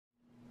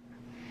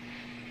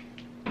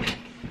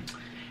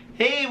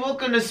Hey,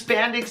 welcome to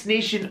Spandex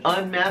Nation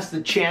Unmasked, the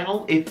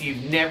channel. If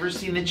you've never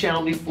seen the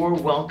channel before,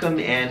 welcome,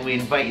 and we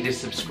invite you to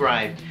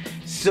subscribe.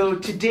 So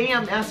today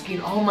I'm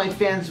asking all my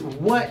fans,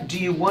 what do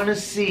you want to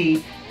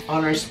see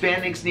on our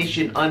Spandex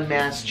Nation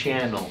Unmasked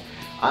channel?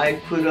 I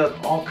put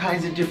up all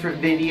kinds of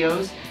different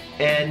videos,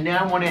 and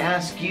now I want to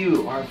ask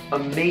you, our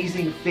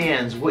amazing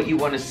fans, what you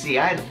want to see.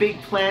 I had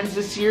big plans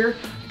this year,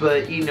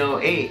 but you know,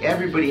 hey,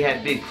 everybody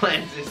had big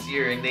plans this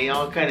year and they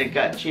all kind of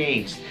got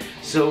changed.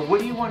 So what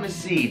do you want to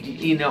see?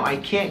 You know, I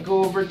can't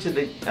go over to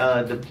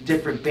the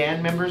different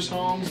band members'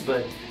 homes,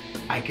 but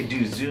I could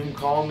do Zoom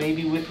call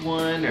maybe with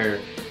one, or,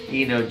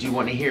 you know, do you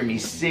want to hear me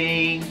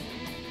sing?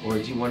 Or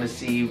do you want to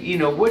see, you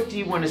know, what do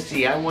you want to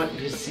see? I want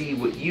to see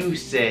what you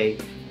say.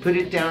 Put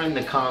it down in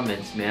the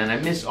comments, man. I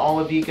miss all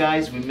of you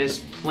guys. We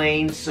miss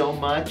playing so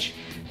much,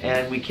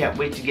 and we can't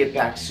wait to get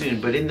back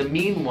soon. But in the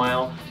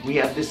meanwhile, we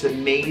have this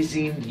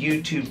amazing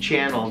YouTube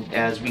channel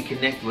as we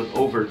connect with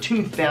over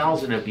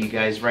 2,000 of you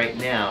guys right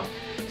now.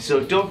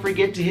 So don't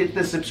forget to hit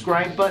the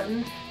subscribe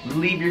button,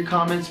 leave your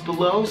comments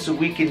below so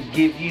we can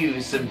give you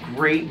some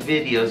great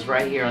videos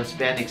right here on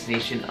Spandex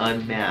Nation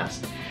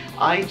Unmasked.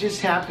 I just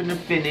happened to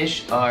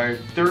finish our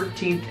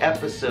 13th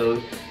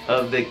episode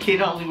of the Kid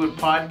Hollywood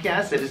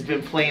podcast that has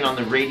been playing on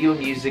the Radio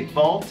Music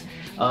Vault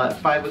at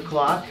 5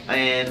 o'clock,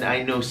 and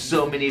I know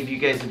so many of you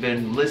guys have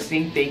been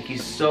listening. Thank you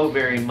so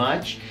very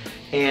much.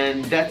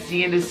 And that's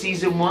the end of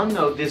season 1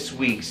 though this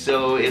week,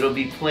 so it'll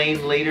be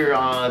playing later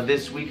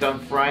this week on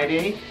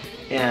Friday,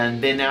 and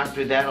then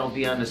after that I'll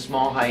be on a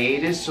small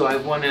hiatus. So I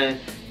want to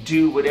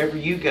do whatever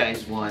you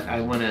guys want. I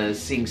want to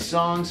sing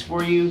songs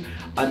for you.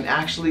 I'm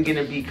actually going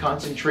to be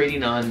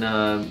concentrating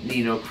on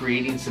you know,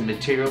 creating some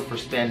material for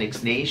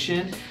Spandex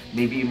Nation.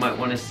 Maybe you might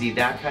want to see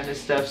that kind of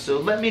stuff. So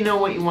let me know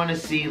what you want to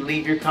see.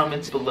 Leave your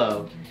comments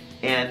below,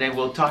 and I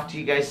will talk to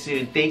you guys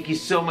soon. Thank you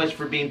so much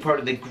for being part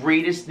of the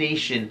greatest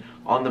nation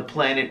on the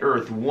planet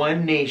Earth.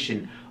 One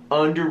nation,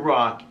 under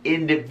rock,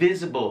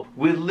 indivisible,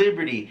 with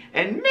liberty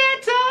and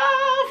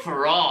metal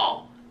for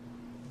all.